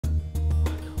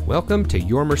Welcome to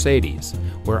Your Mercedes,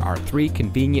 where our 3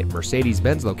 convenient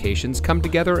Mercedes-Benz locations come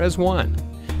together as one.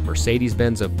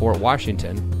 Mercedes-Benz of Fort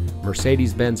Washington,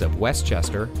 Mercedes-Benz of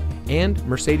Westchester, and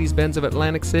Mercedes-Benz of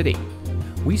Atlantic City.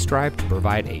 We strive to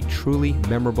provide a truly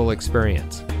memorable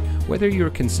experience. Whether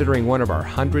you're considering one of our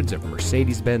hundreds of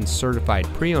Mercedes-Benz certified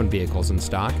pre-owned vehicles in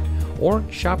stock, or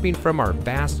shopping from our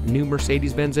vast new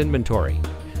Mercedes-Benz inventory,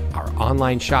 our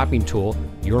online shopping tool,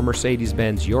 Your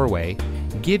Mercedes-Benz Your Way,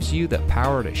 gives you the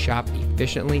power to shop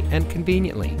efficiently and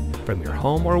conveniently from your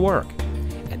home or work.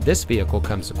 And this vehicle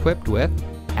comes equipped with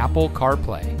Apple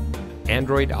CarPlay,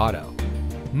 Android Auto,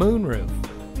 moonroof,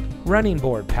 running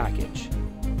board package,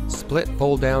 split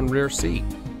fold-down rear seat,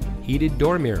 heated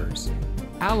door mirrors,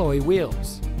 alloy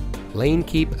wheels, lane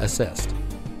keep assist,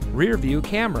 rear view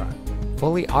camera,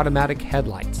 fully automatic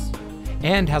headlights,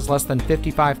 and has less than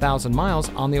 55,000 miles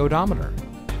on the odometer.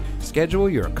 Schedule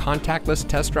your contactless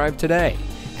test drive today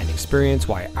and experience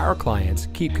why our clients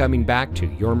keep coming back to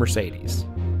Your Mercedes.